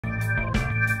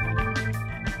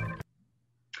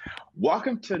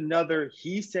Welcome to another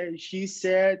He Said, She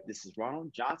Said. This is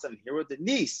Ronald Johnson. I'm here with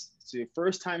Denise. So your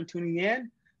first time tuning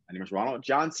in, my name is Ronald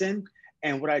Johnson.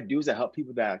 And what I do is I help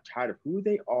people that are tired of who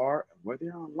they are and where they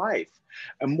are in life.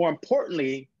 And more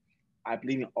importantly, I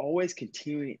believe in always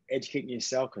continuing educating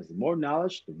yourself because the more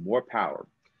knowledge, the more power.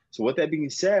 So with that being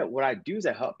said, what I do is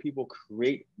I help people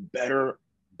create better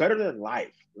than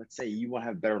life. Let's say you want to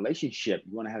have a better relationship,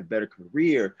 you want to have a better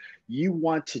career, you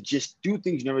want to just do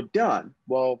things you've never done.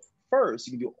 Well, first,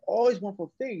 you can do all these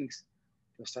wonderful things,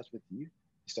 but it starts with you.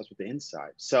 It starts with the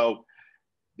inside. So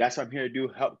that's what I'm here to do,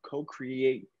 help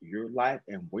co-create your life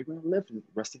and where you're going to live the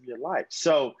rest of your life.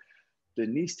 So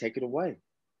Denise, take it away.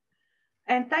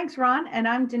 And thanks, Ron. And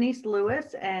I'm Denise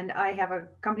Lewis, and I have a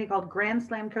company called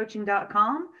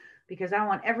grandslamcoaching.com because I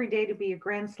want every day to be a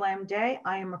Grand Slam day.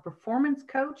 I am a performance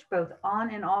coach, both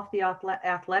on and off the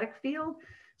athletic field.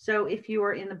 So if you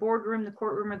are in the boardroom, the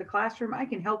courtroom, or the classroom, I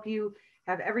can help you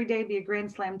have every day be a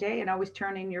Grand Slam day and always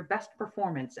turn in your best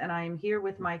performance. And I am here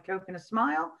with my Coke and a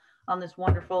smile on this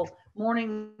wonderful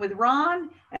morning with Ron.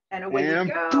 And away we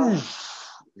go. Poof,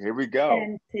 here we go.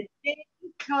 And today's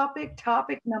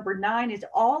topic number 9 is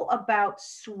all about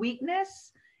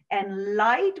sweetness and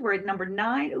light. We're at number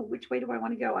 9. Ooh, which way do I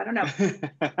want to go? I don't know.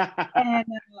 and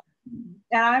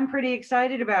I'm pretty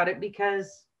excited about it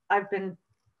because I've been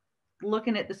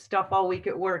looking at the stuff all week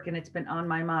at work and it's been on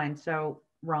my mind. So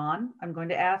Ron, I'm going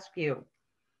to ask you,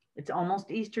 it's almost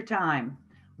Easter time.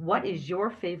 What is your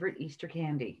favorite Easter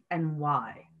candy and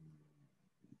why?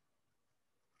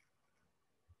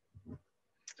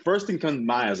 First thing comes to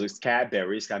mind is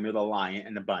Cadbury. It's got me with a lion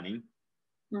and a bunny.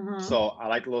 Mm-hmm. So I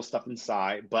like the little stuff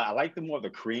inside, but I like the more of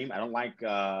the cream. I don't like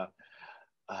the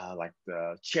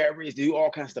cherries. They do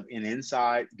all kinds of stuff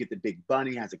inside. You get the big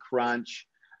bunny, has a crunch.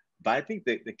 But I think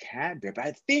the Cadbury, but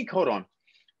I think, hold on,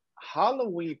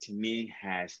 Halloween to me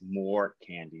has more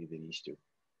candy than Easter.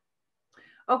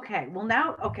 Okay, well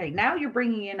now you're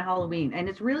bringing in Halloween, and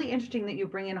it's really interesting that you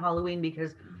bring in Halloween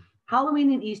because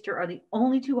Halloween and Easter are the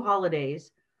only 2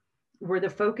 holidays where the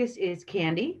focus is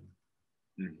candy.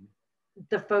 Mm-hmm.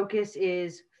 The focus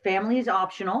is family is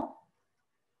optional,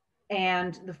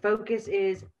 and the focus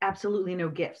is absolutely no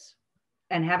gifts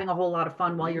and having a whole lot of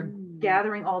fun while you're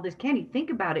gathering all this candy. Think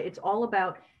about it. It's all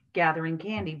about gathering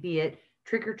candy, be it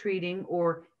trick-or-treating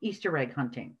or Easter egg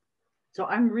hunting. So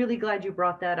I'm really glad you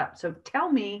brought that up. So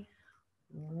tell me,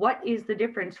 what is the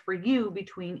difference for you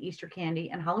between Easter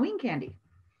candy and Halloween candy?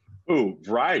 Oh,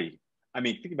 variety. I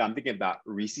mean, I'm thinking about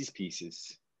Reese's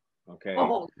Pieces. Okay.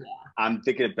 Oh, yeah. I'm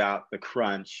thinking about the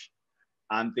Crunch.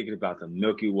 I'm thinking about the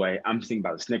Milky Way. I'm thinking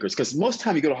about the Snickers. Because most of the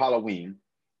time you go to Halloween,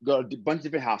 you go to a bunch of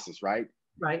different houses, right?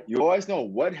 Right. You always know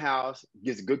what house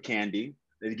gives good candy.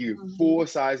 They give you mm-hmm.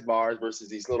 full-size bars versus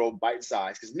these little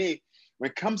bite-size. Because me,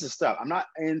 when it comes to stuff, I'm not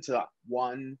into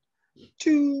 1,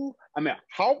 2. I mean,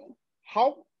 help,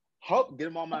 get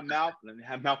them on my mouth. Let me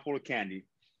have a mouthful of candy.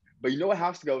 But you know what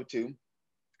house to go to?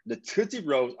 The Tootsie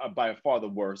Rolls are by far the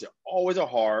worst. They always are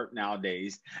hard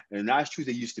nowadays. They're not as true as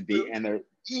they used to be, and they're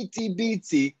itsy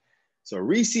bitsy. So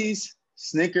Reese's,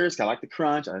 Snickers, I like the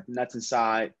Crunch. I like the nuts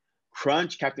inside.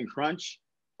 Crunch, Captain Crunch.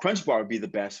 Crunch Bar would be the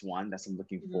best one. That's what I'm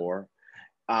looking for.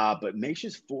 But make sure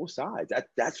it's full size.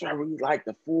 That's what I really like,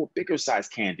 the full, bigger size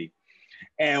candy.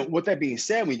 And with that being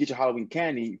said, when you get your Halloween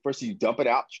candy, first you dump it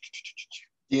out.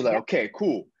 You're like, okay,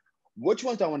 cool. Which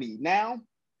ones do I want to eat now?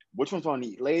 Which ones do I want to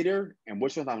eat later? And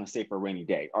which ones I'm going to save for a rainy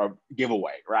day or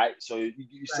giveaway, right? So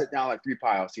you sit down like 3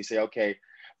 piles. So you say, okay,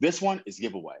 this one is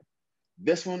giveaway.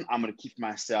 This one I'm going to keep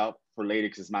myself for later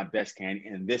because it's my best candy.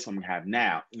 And this one I'm going to have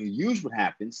now. And usually what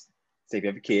happens, say if you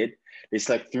have a kid, they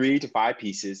select 3 to 5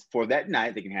 pieces for that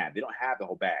night they can have. They don't have the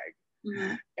whole bag.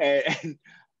 Mm-hmm. And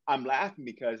I'm laughing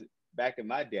because back in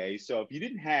my day, so if you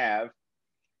didn't have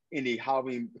any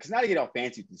Halloween, because now they get all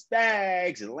fancy with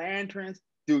bags and lanterns.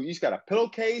 Dude, you just got a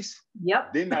pillowcase.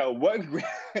 Yep. Didn't matter what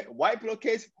white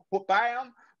pillowcase, buy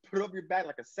them, put it over your back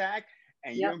like a sack,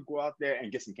 and you're gonna go out there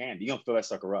and get some candy. You're gonna fill that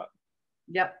sucker up.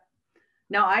 Yep.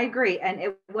 No, I agree. And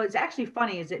it was actually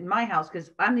funny is in my house,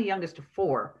 because I'm the youngest of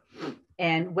 4.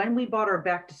 And when we bought our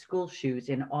back to school shoes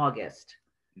in August,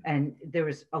 and there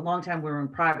was a long time we were in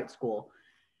private school,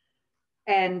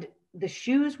 and the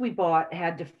shoes we bought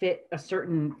had to fit a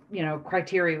certain,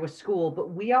 criteria with school, but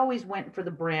we always went for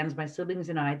the brands, my siblings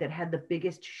and I, that had the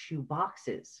biggest shoe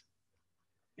boxes.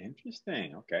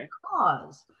 Interesting. Okay.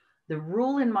 Because the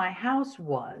rule in my house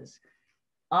was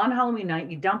on Halloween night,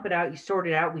 you dump it out, you sort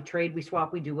it out, we trade, we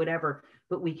swap, we do whatever,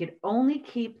 but we could only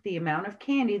keep the amount of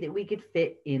candy that we could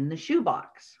fit in the shoe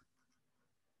box.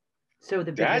 So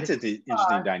that's an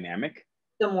interesting dynamic.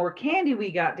 the more candy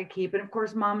we got to keep. And of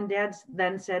course, mom and dad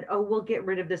then said, oh, we'll get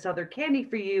rid of this other candy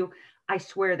for you. I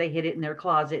swear they hid it in their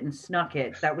closet and snuck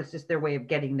it. That was just their way of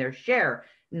getting their share.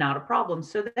 Not a problem.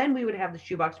 So then we would have the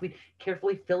shoebox. We'd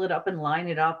carefully fill it up and line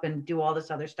it up and do all this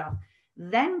other stuff.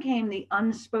 Then came the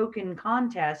unspoken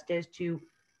contest as to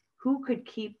who could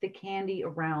keep the candy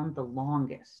around the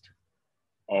longest.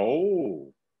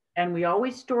 Oh. And we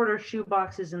always stored our shoe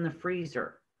boxes in the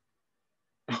freezer.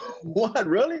 What?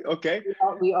 Really? Okay.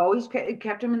 We always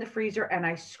kept them in the freezer. And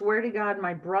I swear to God,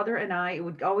 my brother and I, it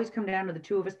would always come down to the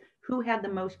two of us who had the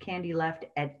most candy left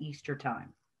at Easter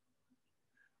time.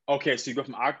 Okay, so you go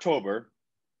from October,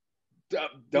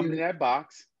 dump it in that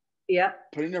box.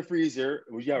 Yep. Put it in the freezer.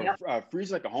 Would you have a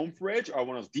freezer like a home fridge or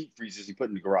one of those deep freezers you put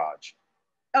in the garage?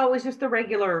 Oh, it's just the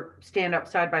regular stand up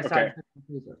side by side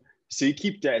freezer. So you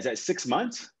keep that, is that 6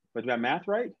 months? Was my math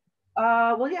right?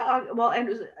 Well, yeah. Well,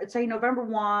 and I'd say November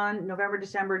 1, November,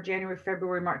 December, January,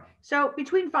 February, March. So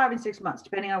between 5 and 6 months,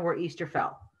 depending on where Easter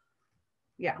fell.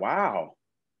 Yeah. Wow.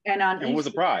 And on Easter, what was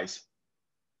the prize?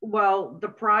 Well, the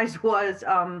prize was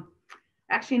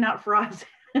actually not for us.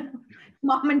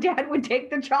 Mom and dad would take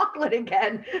the chocolate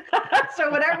again. So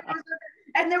whatever was,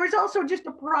 and there was also just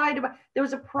a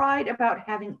pride about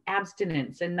having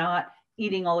abstinence and not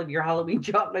eating all of your Halloween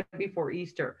chocolate before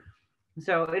Easter.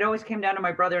 So it always came down to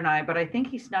my brother and I, but I think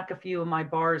he snuck a few of my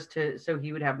bars so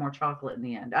he would have more chocolate in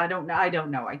the end. I don't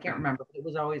know. I can't remember. But it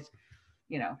was always,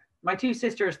 my two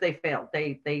sisters, they failed.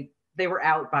 They were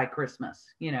out by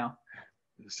Christmas,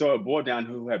 So it boiled down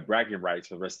who had bragging rights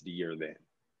for the rest of the year then.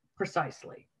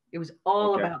 Precisely. It was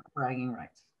all about bragging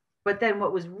rights. But then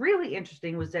what was really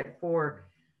interesting was that for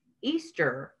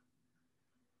Easter,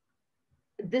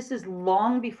 this is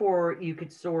long before you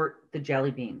could sort the jelly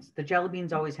beans. The jelly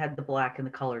beans always had the black and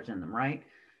the colors in them, right?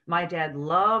 My dad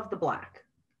loved the black.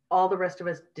 All the rest of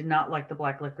us did not like the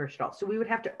black licorice at all. So we would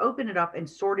have to open it up and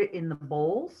sort it in the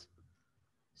bowls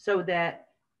so that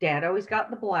dad always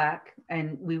got the black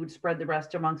and we would spread the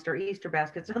rest amongst our Easter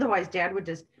baskets. Otherwise, dad would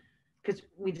just, because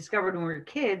we discovered when we were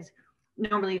kids,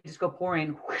 normally you just go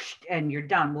pouring whoosh, and you're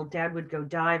done. Well, dad would go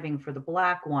diving for the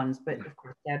black ones, but of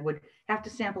course dad would have to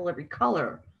sample every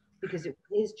color because it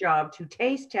was his job to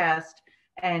taste test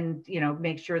and,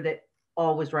 make sure that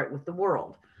all was right with the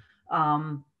world.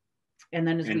 And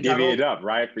then as we divvy it up,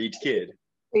 right, for each kid.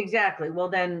 Exactly. Well,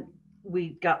 then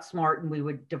we got smart and we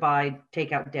would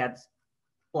take out dad's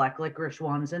black licorice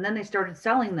ones. And then they started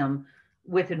selling them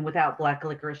with and without black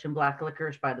licorice and black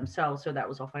licorice by themselves. So that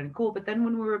was all fine and cool. But then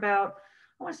when we were I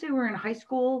want to say we were in high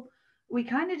school, we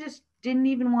kind of just didn't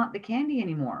even want the candy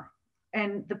anymore.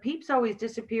 And the Peeps always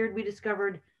disappeared. We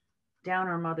discovered down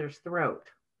our mother's throat.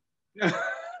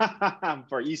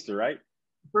 For Easter, right?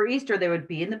 For Easter, they would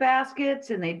be in the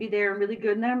baskets and they'd be there really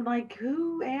good. And I'm like,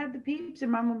 who had the Peeps?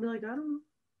 And mom would be like,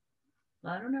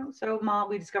 I don't know. So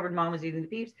we discovered mom was eating the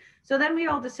Peeps. So then we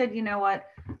all just said, you know what?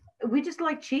 We just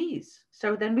like cheese.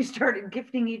 So then we started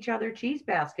gifting each other cheese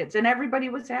baskets and everybody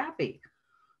was happy.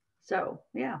 So,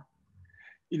 yeah.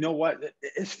 You know what?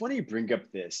 It's funny you bring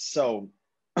up this. So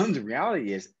the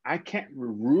reality is I can't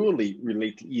really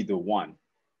relate to either one.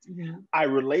 Mm-hmm. I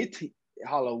relate to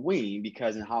Halloween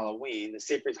because in Halloween, the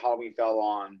sacred Halloween fell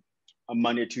on a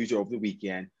Monday or Tuesday over the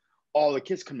weekend. All the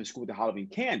kids come to school with the Halloween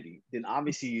candy. Then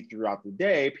obviously throughout the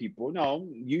day, people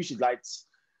usually lights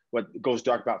what goes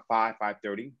dark about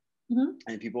 5:30. Mm-hmm.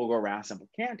 And people go around sample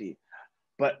candy.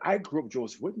 But I grew up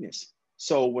Jehovah's Witness.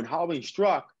 So when Halloween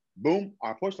struck, boom,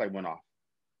 our porch light went off.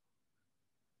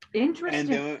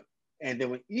 Interesting. And then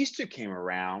when Easter came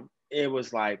around, it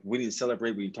was like we didn't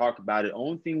celebrate, we didn't talk about it.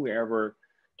 Only thing we ever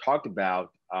talked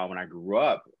about when I grew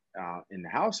up in the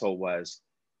household was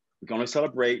we're going to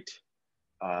celebrate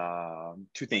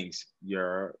two things.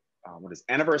 Your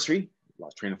anniversary,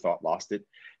 lost train of thought, lost it.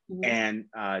 Mm-hmm.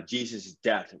 And Jesus'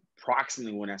 death,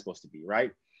 approximately when that's supposed to be,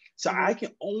 right? So mm-hmm. I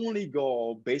can only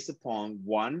go based upon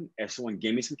one, if someone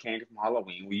gave me some candy from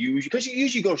Halloween, because you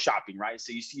usually go shopping, right?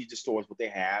 So you see the stores, what they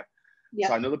have. Yep.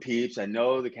 So I know the Peeps, I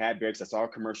know the Cadbury's, I saw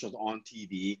commercials on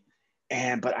TV,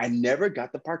 but I never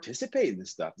got to participate in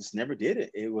this stuff. Just never did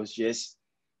it. It was just,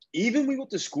 even when we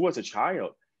went to school as a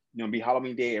child, be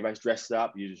Halloween day, everybody's dressed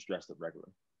up, you just dressed up regular,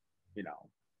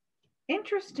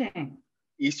 Interesting.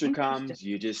 Easter comes,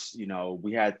 you just,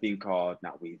 we had a thing called,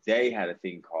 they had a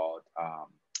thing called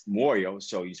Memorial.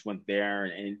 So you just went there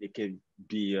and it could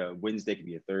be a Wednesday, it could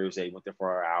be a Thursday, went there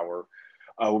for an hour.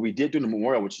 What we did during the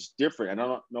Memorial, which is different, I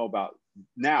don't know about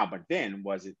now, but then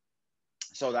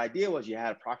so the idea was you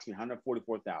had approximately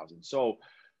 144,000. So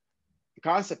the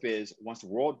concept is once the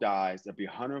world dies, there'll be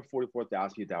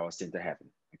 144,000 people that were sent to heaven.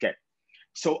 Okay.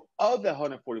 So of the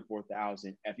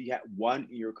 144,000, if you had one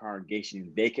in your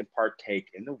congregation, they can partake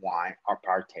in the wine or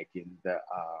partake in the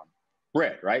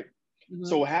bread, right?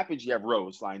 So Mhm. what happens? You have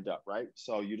rows lined up, right?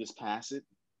 So you just pass it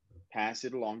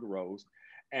along the rows,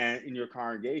 and in your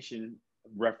congregation,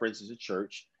 references a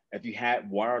church. If you had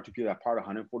one or two people that are part of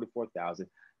 144,000,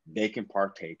 they can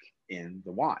partake in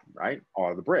the wine, right,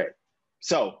 or the bread.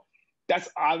 So that's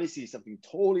obviously something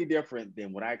totally different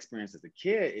than what I experienced as a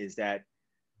kid. Is that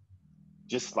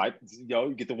just like,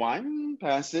 you get the wine,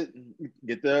 pass it,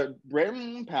 get the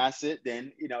bread, pass it.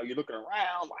 Then you're looking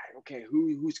around like, okay,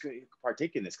 who's going to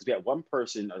partake in this? Because we had one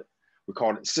person, we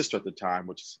called it sister at the time,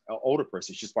 which is an older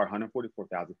person. She's part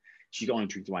 144,000. She could only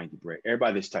drink the wine and eat bread.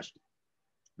 Everybody just touched it.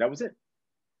 That was it.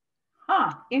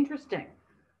 Huh. Interesting.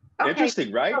 Okay.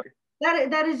 Interesting, right? So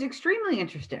that is extremely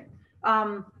interesting.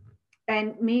 Um,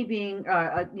 and me being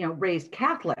raised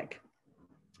Catholic,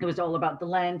 it was all about the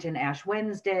Lent and Ash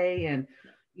Wednesday and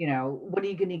what are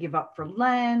you going to give up for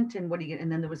Lent and what are you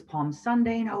and then there was Palm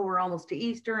Sunday and oh, we're almost to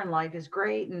Easter and life is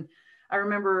great. And I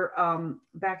remember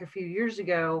back a few years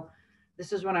ago,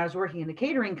 this is when I was working in a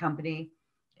catering company,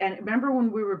 and remember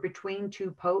when we were between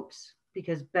two popes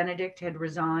because Benedict had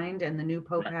resigned and the new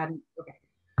pope Right.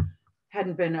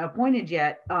 hadn't been appointed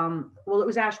yet. Well, it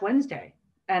was Ash Wednesday,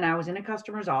 and I was in a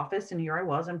customer's office, and here I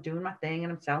was. I'm doing my thing,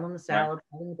 and I'm selling the Right. salad,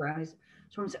 selling the brownies.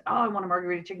 Someone said, "Oh, I want a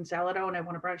margarita chicken salad. Oh, and I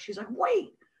want a brownie." She's like,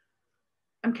 "Wait,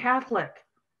 I'm Catholic,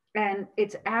 and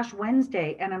it's Ash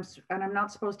Wednesday, and I'm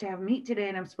not supposed to have meat today,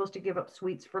 and I'm supposed to give up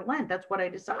sweets for Lent. That's what I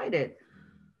decided."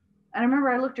 And I remember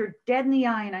I looked her dead in the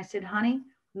eye, and I said, "Honey,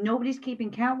 nobody's keeping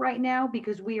count right now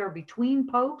because we are between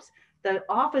popes. The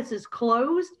office is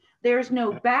closed. There's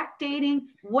no backdating.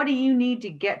 What do you need to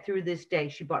get through this day?"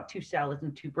 She bought two salads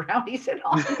and two brownies and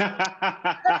all. And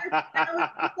I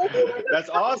was like, "Oh my That's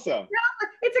God, awesome.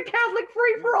 it's a Catholic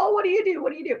free for all. What do you do?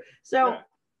 What do you do?" So, Yeah.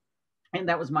 and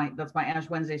that's my Ash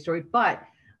Wednesday story. But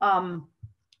um,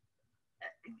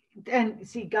 and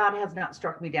see, God has not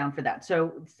struck me down for that.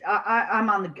 So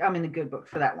I'm in the good book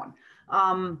for that one.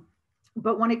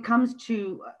 But when it comes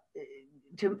to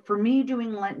for me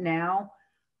doing Lent now,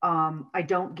 I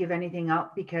don't give anything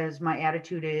up because my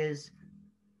attitude is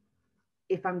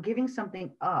if I'm giving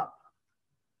something up,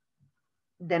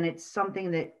 then it's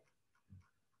something that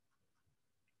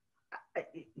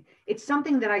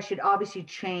I should obviously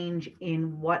change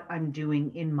in what I'm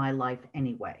doing in my life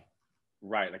anyway.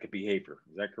 Right, like a behavior.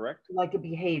 Is that correct? Like a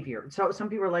behavior. So some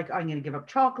people are like, I'm going to give up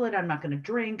chocolate. I'm not going to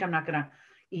drink. I'm not going to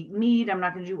eat meat. I'm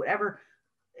not going to do whatever.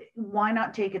 Why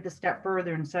not take it the step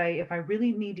further and say, if I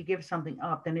really need to give something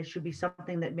up, then it should be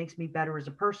something that makes me better as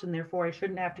a person. Therefore, I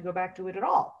shouldn't have to go back to it at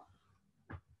all.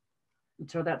 And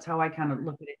so that's how I kind of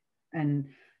look at it. And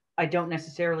I don't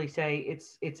necessarily say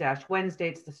it's Ash Wednesday.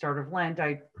 It's the start of Lent.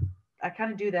 I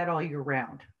kind of do that all year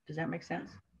round. Does that make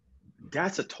sense?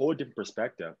 That's a totally different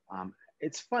perspective.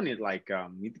 It's funny, like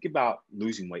you think about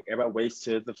losing weight. Everybody waits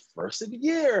to the first of the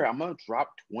year. I'm gonna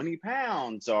drop 20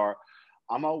 pounds, or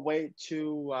I'm gonna wait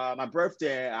to my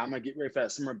birthday. I'm gonna get ready for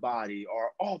that summer body,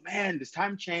 or oh man, this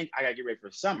time change. I gotta get ready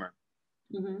for summer.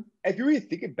 Mm-hmm. If you really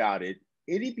think about it,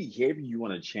 any behavior you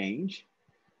want to change,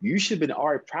 you should have been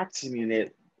already practicing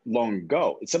it long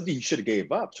ago. It's something you should have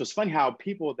gave up. So it's funny how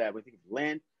people that would think of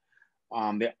Lent,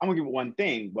 I'm gonna give it one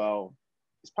thing. Well,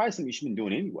 it's probably something you should have been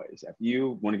doing anyways. If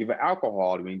you want to give it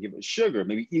alcohol, you want to give it sugar,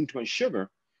 maybe eating too much sugar,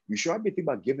 you should already be thinking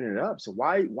about giving it up. So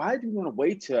why do we want to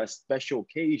wait to a special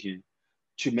occasion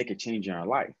to make a change in our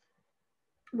life?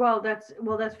 Well, that's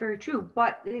very true.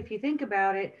 But if you think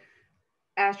about it,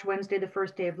 Ash Wednesday, the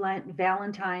first day of Lent,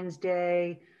 Valentine's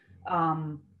Day,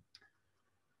 um,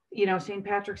 St.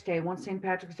 Patrick's Day. Once St.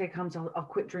 Patrick's Day comes, I'll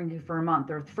quit drinking for a month,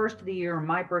 or the first of the year, or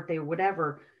my birthday, or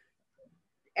whatever.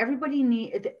 Everybody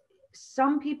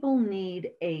some people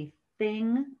need a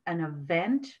thing, an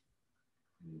event,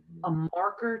 Mhm. a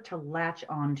marker to latch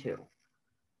onto,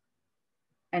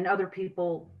 and other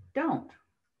people don't,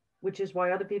 which is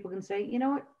why other people can say, you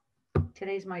know what,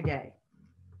 today's my day,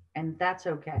 and that's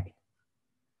okay.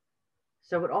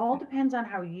 So it all depends on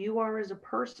how you are as a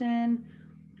person,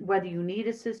 whether you need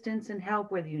assistance and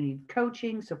help, whether you need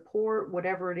coaching, support,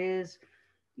 whatever it is.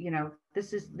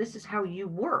 This is how you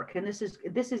work, and this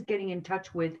is getting in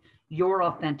touch with your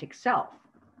authentic self,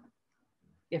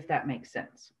 if that makes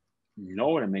sense. You know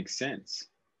what? It makes sense.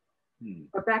 Hmm.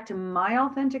 But back to my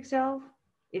authentic self,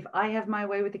 if I have my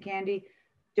way with the candy,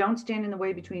 don't stand in the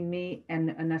way between me and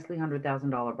a Nestle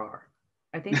 $100,000 bar.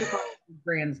 I think they're called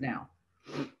brands now.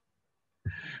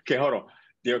 Okay, hold on.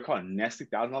 They're called Nestle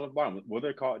 $1,000 bar. What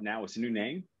they're called now? What's the new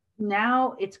name?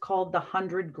 Now it's called the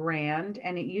 100 grand,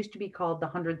 and it used to be called the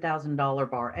 $100,000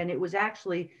 bar. And it was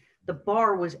actually the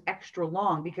bar was extra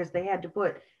long because they had to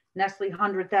put Nestle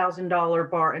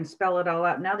 $100,000 bar and spell it all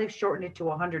out. Now they've shortened it to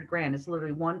 100 grand. It's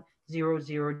literally 100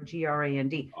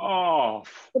 grand. Oh,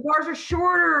 The bars are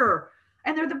shorter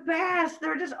and they're the best.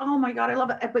 They're just, oh my God, I love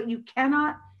it. But you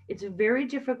cannot, it's very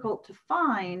difficult to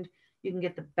find. You can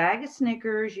get the bag of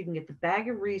Snickers, you can get the bag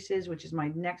of Reese's, which is my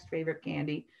next favorite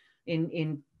candy,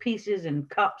 in pieces and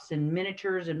cups and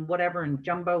miniatures and whatever, and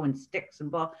jumbo and sticks and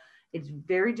blah. It's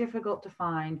very difficult to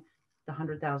find the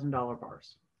 $100,000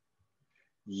 bars.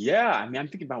 yeah. I mean, I'm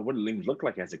thinking about what it looked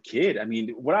like as a kid. I mean,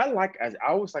 what I like as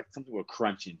I always like something with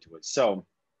crunch into it. So,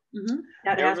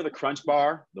 remember the Crunch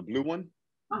Bar, the blue one?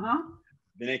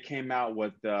 Then it came out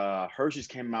with Hershey's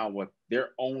came out with their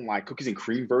own like cookies and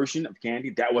cream version of candy.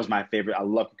 That was my favorite. I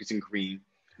love cookies and cream.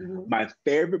 My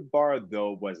favorite bar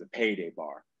though was a Payday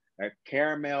bar, like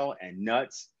caramel and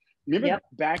nuts. Remember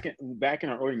back in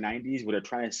our early 90s where they're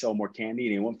trying to sell more candy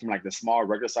and they went from like the small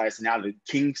regular size to now the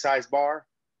king size bar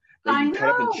that you cut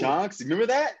up in chunks. Remember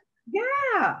that?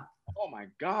 Yeah. Oh my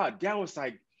God. That was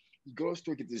like, you go to the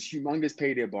store, get this humongous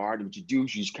Payday bar, and what you do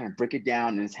is you just kind of break it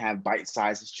down and just have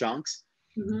bite-sized chunks.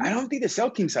 I don't think they sell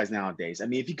king size nowadays. I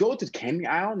mean, if you go to the candy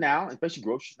aisle now, especially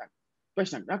grocery,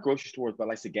 especially not grocery stores, but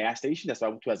like the gas station, that's what I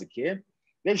went to as a kid,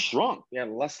 they've shrunk. They had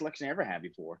less selection than I ever had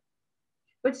before.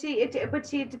 But see,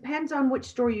 it depends on which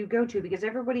store you go to because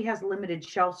everybody has limited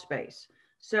shelf space.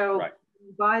 So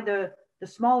you buy the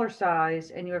smaller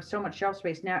size and you have so much shelf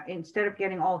space. Now, instead of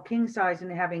getting all king size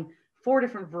and having 4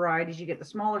 different varieties, you get the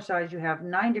smaller size, you have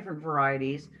 9 different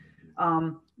varieties.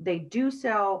 They do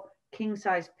sell king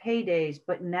size paydays,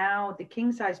 but now the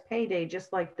king size payday,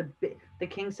 just like the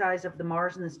king size of the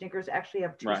Mars and the Snickers, actually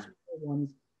have 2 small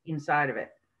ones inside of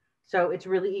it. So it's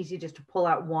really easy just to pull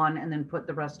out one and then put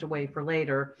the rest away for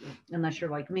later, unless you're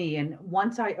like me. And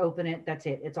once I open it, that's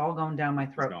it. It's all going down my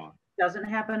throat. Doesn't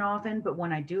happen often, but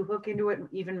when I do hook into it,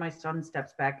 even my son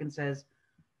steps back and says,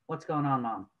 "What's going on,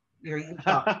 Mom? You're eating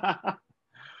chocolate."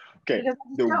 Okay.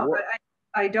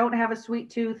 I don't have a sweet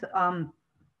tooth.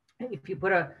 If you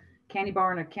put a candy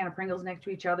bar and a can of Pringles next to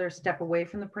each other, step away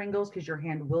from the Pringles because your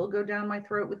hand will go down my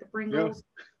throat with the Pringles.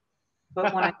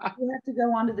 But when I do have to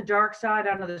go onto the dark side,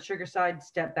 onto the sugar side,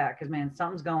 step back because, man,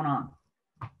 something's going on.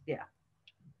 Yeah.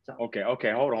 So.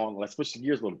 Okay, hold on. Let's switch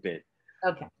gears a little bit.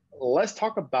 Okay. Let's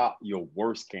talk about your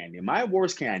worst candy. My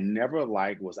worst candy I never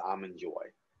liked was Almond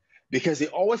Joy because they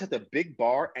always had the big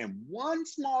bar and one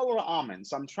small little almond.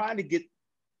 So I'm trying to get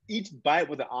each bite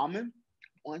with an almond,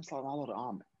 one small little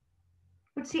almond.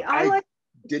 But see, I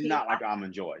did not like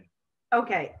Almond Joy.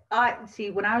 Okay.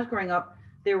 When I was growing up,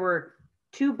 there were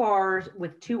 2 bars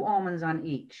with 2 almonds on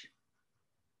each.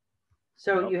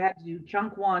 So you had to do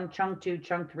chunk 1, chunk 2,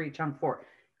 chunk 3, chunk 4.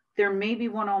 There may be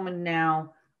 1 almond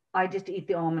now. I just eat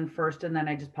the almond first and then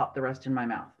I just pop the rest in my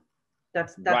mouth.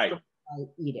 That's right. The way I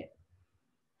eat it.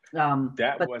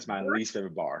 That was my least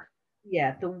favorite bar.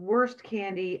 Yeah, the worst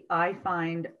candy I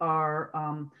find are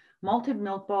malted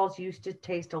milk balls. Used to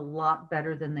taste a lot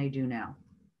better than they do now.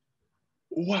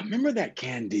 Oh, I remember that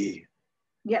candy.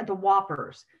 Yeah, the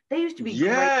Whoppers. They used to be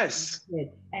great.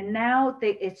 And now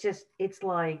it's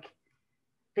like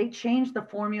they changed the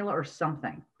formula or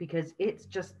something because it's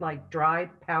just like dry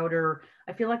powder.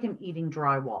 I feel like I'm eating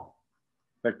drywall.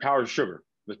 Like powdered sugar.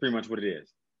 That's pretty much what it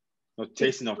is. No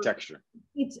taste and no texture.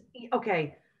 It's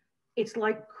okay. It's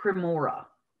like cremora,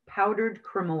 powdered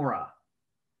cremora.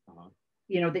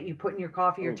 You know, that you put in your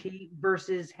coffee or tea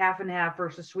versus half and half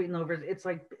versus sweet and low. It's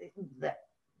like that.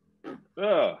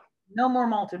 No more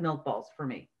malted milk balls for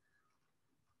me.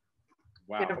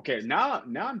 Wow. Okay. Now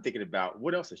I'm thinking about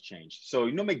what else has changed. So,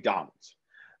 McDonald's.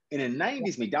 In the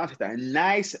 90s, McDonald's had a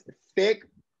nice, thick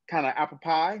kind of apple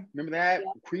pie. Remember that?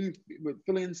 Yeah. Cream with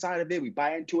filling inside of it. We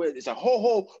bite into it. It's a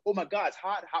oh my God, it's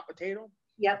hot potato.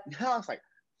 Yep. Now it's like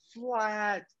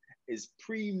flat, it's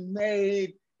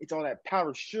pre-made, it's all that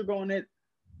powdered sugar on it.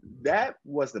 That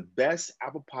was the best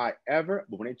apple pie ever.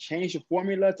 But when they changed the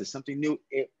formula to something new,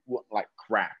 it was like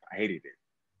crap. I hated it.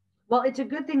 Well, it's a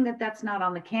good thing that that's not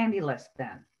on the candy list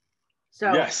then.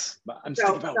 So yes, but I'm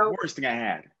thinking about the worst thing I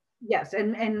had. Yes,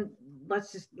 and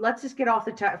let's just get off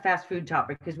the fast food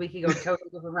topic because we can go totally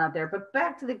different route there. But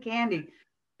back to the candy,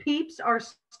 Peeps are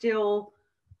still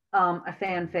a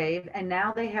fan fave, and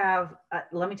now they have.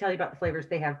 Let me tell you about the flavors.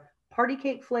 They have party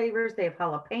cake flavors. They have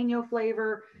jalapeno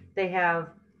flavor. They have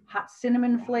hot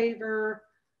cinnamon flavor.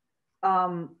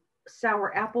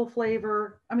 Sour apple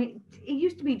flavor. I mean, it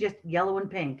used to be just yellow and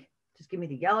pink. Just give me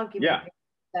the yellow, give me the pink.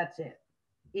 That's it.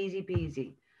 Easy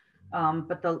peasy.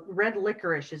 But the red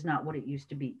licorice is not what it used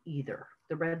to be either.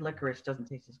 The red licorice doesn't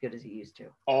taste as good as it used to.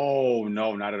 Oh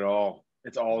no, not at all.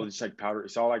 It's all just like powder.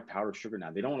 It's all like powdered sugar now.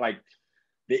 They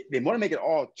they want to make it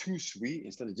all too sweet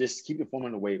instead of just keep the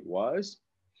formula the way it was,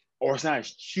 or it's not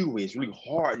as chewy. It's really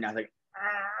hard now. It's like,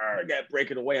 you got to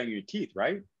break it away on your teeth,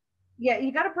 right? Yeah,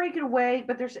 you got to break it away.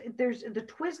 But there's the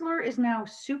Twizzler is now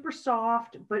super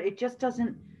soft, but it just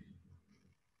doesn't.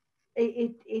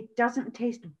 It doesn't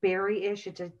taste berry-ish.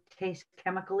 It just tastes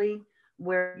chemically.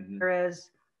 Mm-hmm.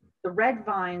 Whereas the red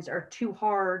vines are too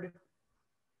hard.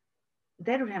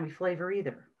 They don't have any flavor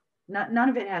either. None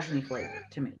of it has any flavor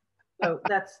to me. So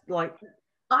that's like,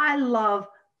 I love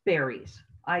berries.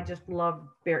 I just love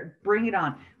berry. Bring it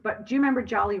on. But do you remember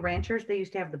Jolly Ranchers? They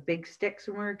used to have the big sticks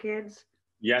when we were kids.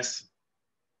 Yes.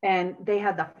 And they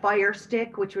had the fire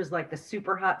stick, which was like the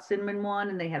super hot cinnamon one,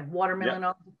 and they had watermelon.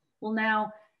 Yep. Well,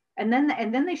 now, and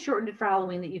then they shortened it for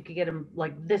Halloween that you could get them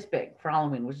like this big for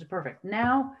Halloween, which is perfect.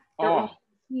 Now they're Oh,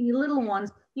 only little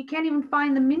ones. You can't even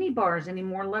find the mini bars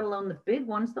anymore, let alone the big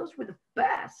ones. Those were the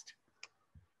best.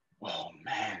 oh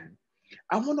man.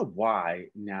 I wonder why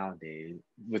nowadays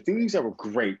the things that were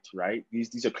great, right?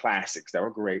 These are classics that were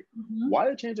great. Mm-hmm. Why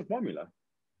they change the formula?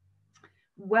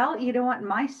 Well, you know what?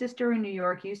 My sister in New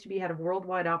York used to be head of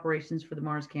worldwide operations for the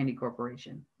Mars Candy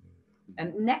Corporation.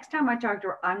 And next time I talk to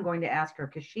her, I'm going to ask her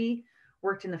because she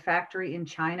worked in the factory in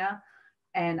China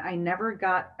and I never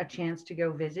got a chance to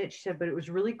go visit. She said, but it was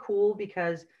really cool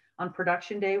because on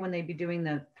production day, when they'd be doing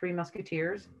the Three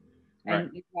Musketeers Right.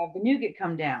 and you have the nougat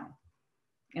come down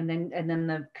and then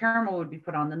the caramel would be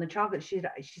put on, then the chocolate. She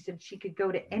said she could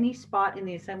go to any spot in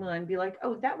the assembly line and be like,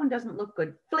 oh, that one doesn't look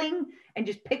good. Fling, and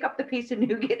just pick up the piece of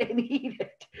nougat and eat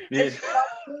it. Yeah.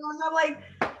 And I'm like,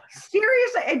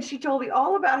 seriously? And she told me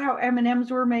all about how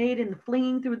M&Ms were made and the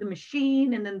flinging through the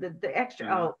machine and then the extra,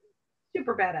 oh,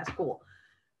 super badass cool.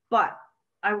 But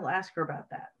I will ask her about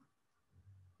that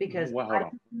because Well, I hold on.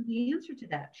 don't know the answer to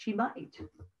that. She might,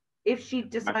 if she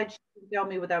decides she can tell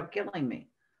me without killing me.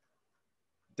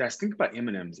 Guys, think about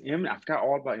M&Ms. I forgot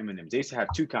all about M&Ms. They used to have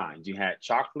two kinds. You had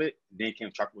chocolate, then it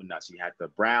came chocolate with nuts. You had the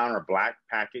brown or black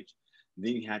package,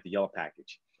 then you had the yellow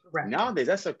package. Correct. Nowadays,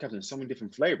 that stuff comes in so many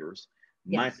different flavors.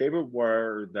 Yes. My favorite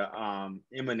were the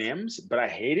M&Ms, but I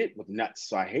hate it with nuts.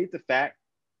 So I hate the fact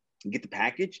you get the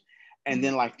package, and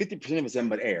then like 50% of it's in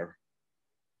but air.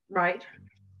 Right.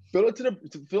 Fill it to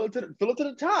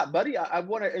the top, buddy. I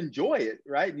want to enjoy it,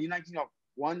 right? You know,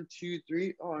 1, 2,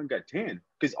 3. Oh, I got 10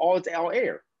 because it's all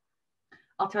air.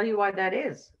 I'll tell you why that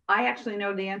is. I actually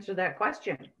know the answer to that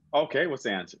question. Okay, what's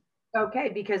the answer? Okay,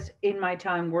 because in my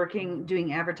time working,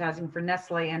 doing advertising for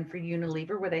Nestle and for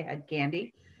Unilever, where they had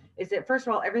candy, is that first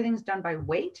of all, everything's done by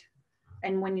weight.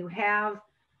 And when you have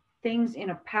things in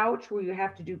a pouch where you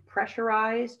have to do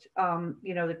pressurized,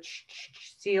 the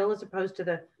seal as opposed to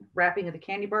the wrapping of the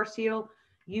candy bar seal,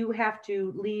 you have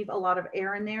to leave a lot of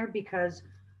air in there because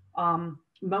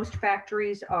most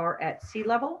factories are at sea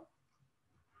level.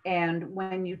 And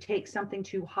when you take something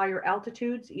to higher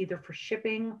altitudes, either for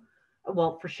shipping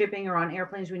or on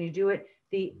airplanes, when you do it,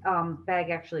 the bag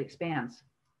actually expands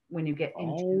when you get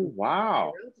into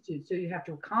wow altitude. So you have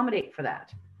to accommodate for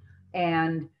that.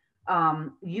 And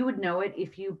you would know it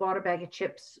if you bought a bag of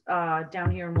chips down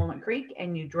here in Walnut Creek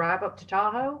and you drive up to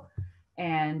Tahoe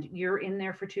and you're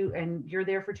there for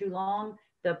too long,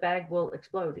 the bag will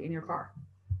explode in your car.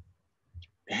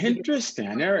 Interesting.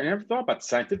 I never thought about it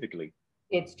scientifically.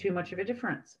 It's too much of a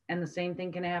difference. And the same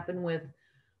thing can happen with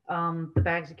the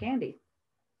bags of candy.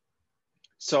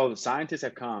 So the scientists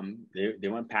have come, they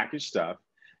want to package stuff.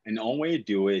 And the only way to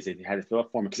do it is they had to fill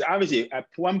up form. Because obviously at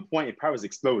one point it probably was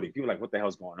exploding. People were like, what the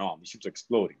hell's going on? These ships are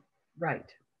exploding.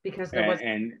 Right. Because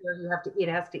it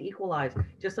has to equalize.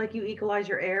 Just like you equalize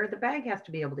your air, the bag has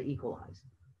to be able to equalize.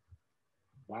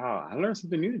 Wow, I learned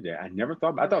something new today. I never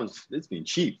thought about. I thought it's being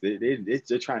cheap.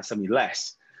 They're trying to sell me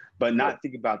less, but not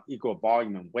thinking about equal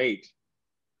volume and weight.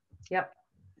 Yep.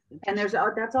 And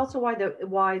that's also why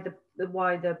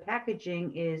the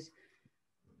packaging is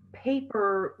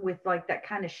paper with like that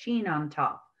kind of sheen on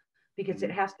top, because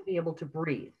it has to be able to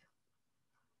breathe.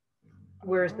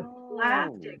 Whereas the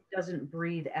plastic doesn't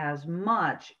breathe as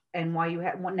much, and why you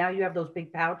have those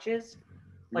big pouches,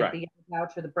 like the yellow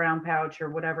pouch or the brown pouch or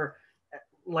whatever.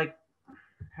 Like,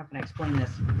 how can I explain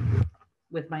this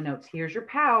with my notes? Here's your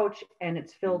pouch, and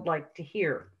it's filled like to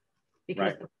here,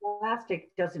 because the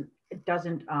plastic doesn't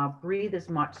breathe as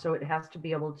much, so it has to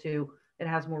be able to. It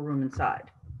has more room inside.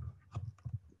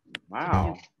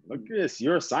 Wow, look at this!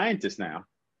 You're a scientist now.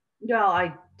 Well,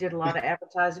 I did a lot of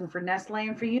advertising for Nestle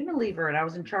and for Unilever, and I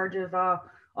was in charge of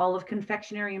all of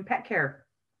confectionery and pet care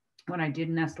when I did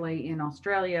Nestle in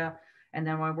Australia. And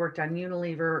then when I worked on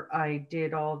Unilever, I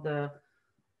did all the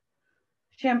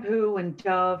shampoo and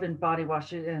Dove and body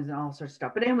washes and all sorts of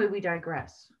stuff. But anyway, we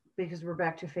digress. because we're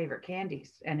back to favorite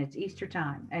candies and it's Easter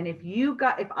time. And if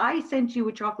I sent you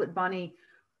a chocolate bunny,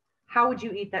 how would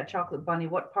you eat that chocolate bunny?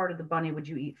 What part of the bunny would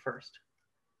you eat first?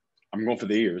 I'm going for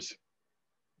the ears.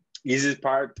 Easiest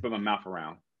part to put my mouth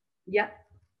around. Yep.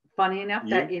 Funny enough,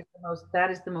 You?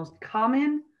 that is the most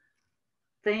common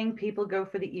thing. People go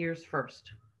for the ears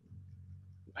first.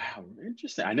 Wow,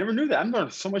 interesting. I never knew that. I'm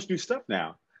learning so much new stuff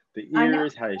now. The I know.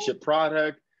 ears, how they ship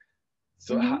product.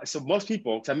 So, Mhm. so most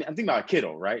people, 'cause I'm thinking about a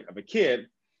kiddo, right? Of a kid,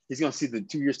 he's gonna see the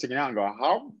 2 ears sticking out and go,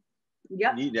 "How?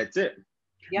 Yep. Neat, that's it."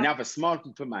 Yep. Now, if it's small,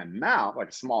 to put in my mouth, like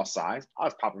a small size, I'll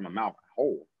just pop it in my mouth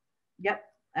whole. Yep.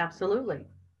 Absolutely.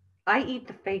 I eat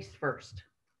the face first.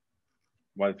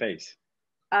 What face?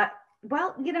 Uh,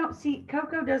 well, see,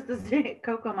 Coco does the same.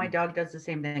 Coco, my dog, does the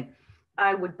same thing.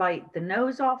 I would bite the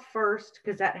nose off first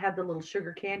because that had the little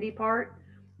sugar candy part, and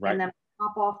Right. then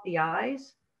pop off the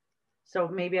eyes. So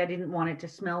maybe I didn't want it to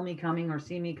smell me coming or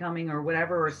see me coming or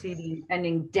whatever, or see the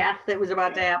impending death that was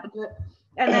about to happen to it.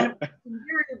 And then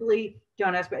invariably,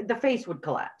 don't ask, but the face would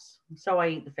collapse. So I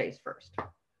eat the face first.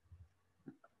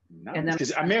 Nice.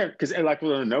 Because like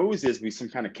with the nose is be some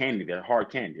kind of candy, they're hard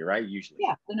candy, right? Usually.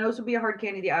 Yeah, the nose would be a hard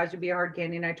candy, the eyes would be a hard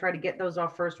candy, and I try to get those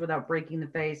off first without breaking the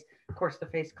face. Of course, the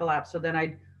face collapsed. So then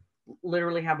I'd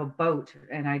literally have a boat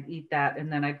and I'd eat that,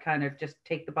 and then I'd kind of just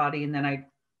take the body and then I'd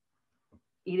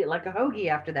eat it like a hoagie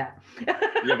after that.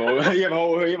 You have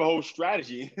a whole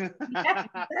strategy. Yeah,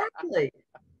 exactly.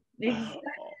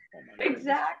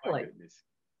 Exactly. My goodness.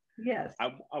 Yes.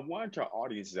 I want our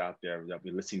audiences out there that be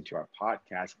listening to our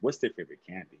podcast, what's their favorite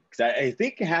candy? Because I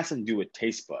think it has something to do with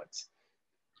taste buds.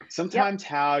 Sometimes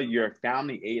how your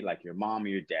family ate, like your mom or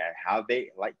your dad, how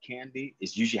they like candy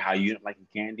is usually how you don't like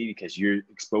candy because you're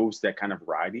exposed to that kind of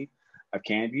variety of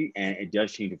candy, and it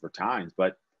does change over times.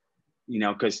 But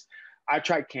because I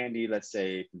tried candy, let's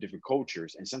say from different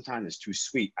cultures, and sometimes it's too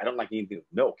sweet. I don't like anything with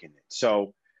milk in it.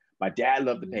 So my dad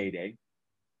loved the payday.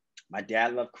 My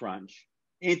dad loved crunch.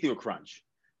 Anything with crunch,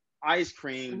 ice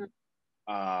cream,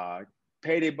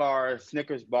 payday bars,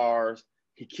 Snickers bars.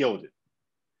 He killed it.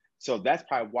 So that's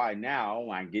probably why now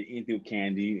when I get anything with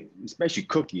candy, especially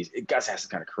cookies, it does have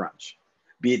some kind of crunch.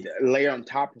 Be it the layer on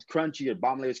top is crunchy, or the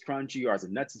bottom layer is crunchy, or as the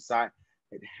nuts inside,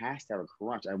 it has to have a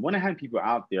crunch. I want to have people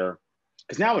out there,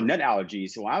 because now with nut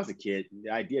allergies, so when I was a kid,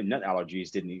 the idea of nut allergies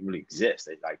didn't even really exist.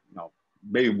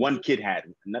 Maybe one kid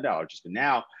had nut allergies, but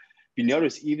now, if you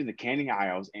notice, even the candy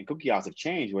aisles and cookie aisles have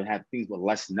changed. We have things with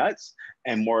less nuts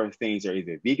and more things are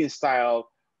either vegan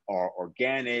style or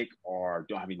organic or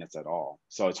don't have any nuts at all.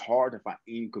 So it's hard to find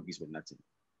any cookies with nuts in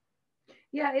it.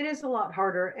 Yeah, it is a lot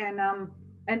harder.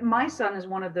 And my son is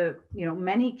one of the,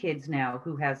 many kids now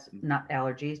who has nut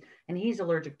allergies, and he's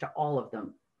allergic to all of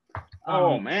them.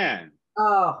 Oh man.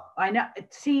 Oh, I know.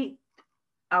 See,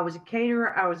 I was a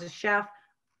caterer, I was a chef.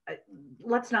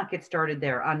 Let's not get started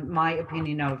there on my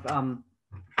opinion of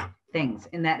things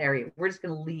in that area. We're just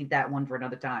going to leave that one for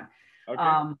another time.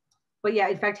 Okay. But yeah,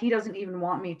 in fact, he doesn't even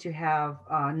want me to have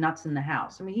nuts in the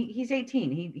house. I mean, he's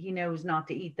 18. He knows not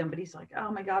to eat them, but he's like,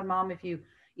 "Oh my God, Mom, if you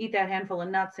eat that handful of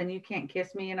nuts, then you can't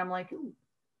kiss me." And I'm like, "Ooh,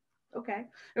 okay."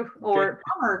 Or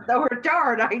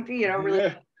darn, I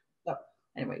really. So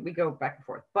anyway, we go back and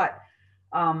forth. But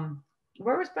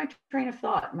where was my train of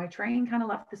thought? My train kind of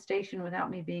left the station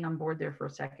without me being on board there for a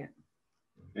second.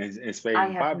 It's saying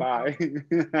bye-bye.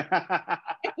 Bye,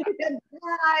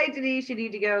 Denise. You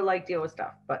need to go deal with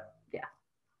stuff. But yeah.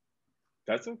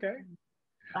 That's okay.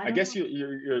 I guess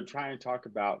you're trying to talk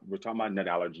about, we're talking about nut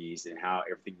allergies and how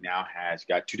everything now has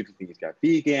got two different things. You got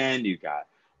vegan, you got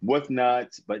with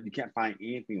nuts, but you can't find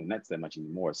anything with nuts that much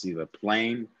anymore. It's either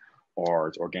plain or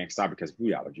it's organic style because of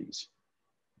food allergies.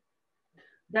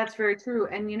 That's very true.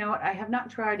 And you know what? I have not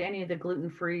tried any of the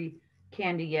gluten-free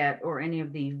candy yet or any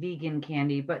of the vegan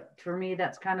candy. But for me,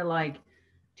 that's kind of like,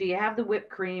 do you have the whipped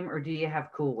cream or do you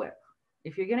have Cool Whip?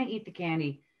 If you're going to eat the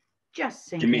candy, just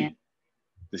sink in.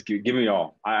 Just give me it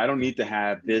all. I don't need to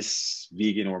have this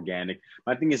vegan organic.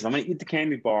 My thing is, if I'm going to eat the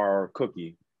candy bar or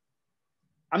cookie,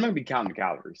 I'm not going to be counting the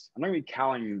calories. I'm not going to be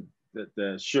counting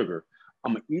the sugar.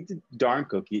 I'm going to eat the darn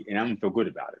cookie and I'm going to feel good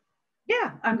about it.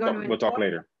 Yeah, I'm going to. We'll talk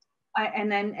later.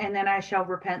 And then I shall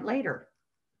repent later.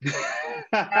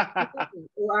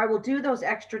 Or I will do those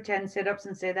extra 10 sit-ups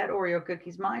and say that Oreo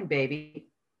cookie's mine, baby.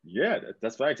 Yeah,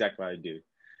 that's exactly what I do.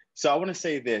 So I want to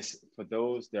say this for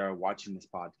those that are watching this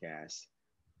podcast.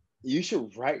 You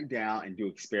should write down and do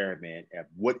an experiment at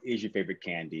what is your favorite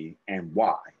candy and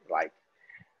why. Like,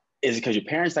 is it because your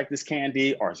parents like this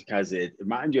candy, or is it because it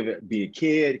reminds you of it being a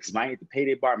kid? Because mine at the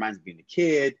payday bar reminds me of being a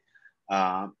kid.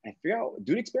 And figure out,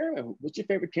 do an experiment. What's your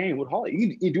favorite candy? What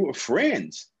holiday? You do it with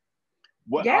friends.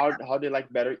 How do you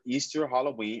like better, Easter,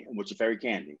 Halloween, and what's your favorite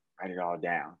candy? Write it all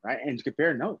down, right? And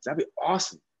compare notes. That'd be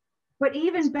awesome. But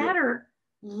even better,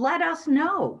 let us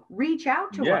know. Reach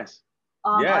out to us.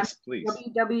 On Please.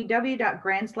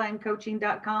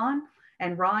 www.grandslamcoaching.com.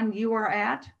 And Ron, you are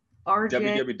at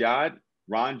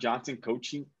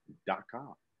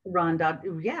www.ronjohnsoncoaching.com.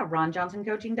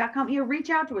 ronjohnsoncoaching.com. Yeah, reach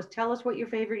out to us. Tell us what your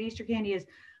favorite Easter candy is.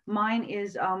 Mine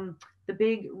is the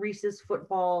big Reese's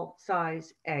football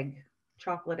size egg,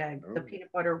 chocolate egg, the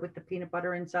peanut butter with the peanut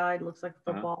butter inside. Looks like a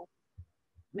football.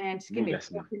 Man, just give me a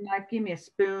fork and knife, give me a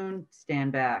spoon,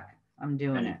 stand back. I'm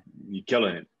doing it. You're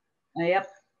killing it. Yep.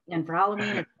 And for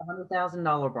Halloween, it's a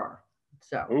 $100,000 bar.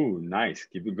 So. Oh, nice.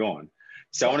 Keep it going.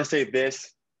 So I want to say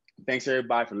this. Thanks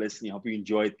everybody for listening. I hope you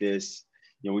enjoyed this.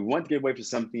 We want to get away from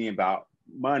something about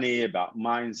money, about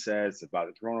mindsets, about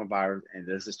the coronavirus, and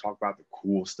let's just talk about the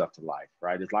cool stuff to life,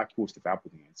 right? There's a lot of cool stuff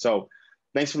happening. So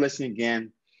thanks for listening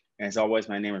again. And as always,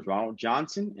 my name is Ronald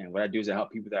Johnson. And what I do is I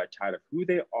help people that are tired of who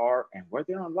they are and where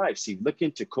they are in life. So if you're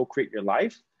looking to co-create your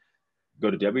life,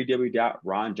 go to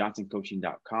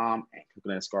www.ronjohnsoncoaching.com and click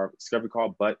on that discovery call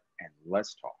button and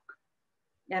let's talk.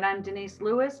 And I'm Denise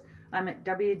Lewis. I'm at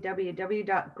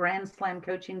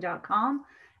www.grandslamcoaching.com.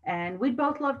 And we'd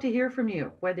both love to hear from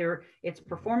you, whether it's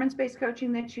performance-based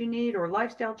coaching that you need or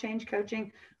lifestyle change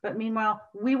coaching. But meanwhile,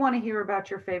 we want to hear about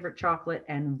your favorite chocolate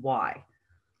and why.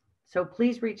 So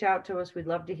please reach out to us. We'd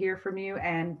love to hear from you.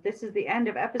 And this is the end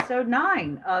of episode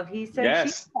 9 of He Said,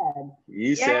 She Said.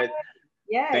 He said.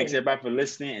 Yay. Thanks everybody for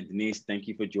listening. And Denise, thank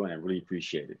you for joining. I really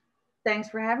appreciate it. Thanks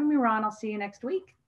for having me, Ron. I'll see you next week.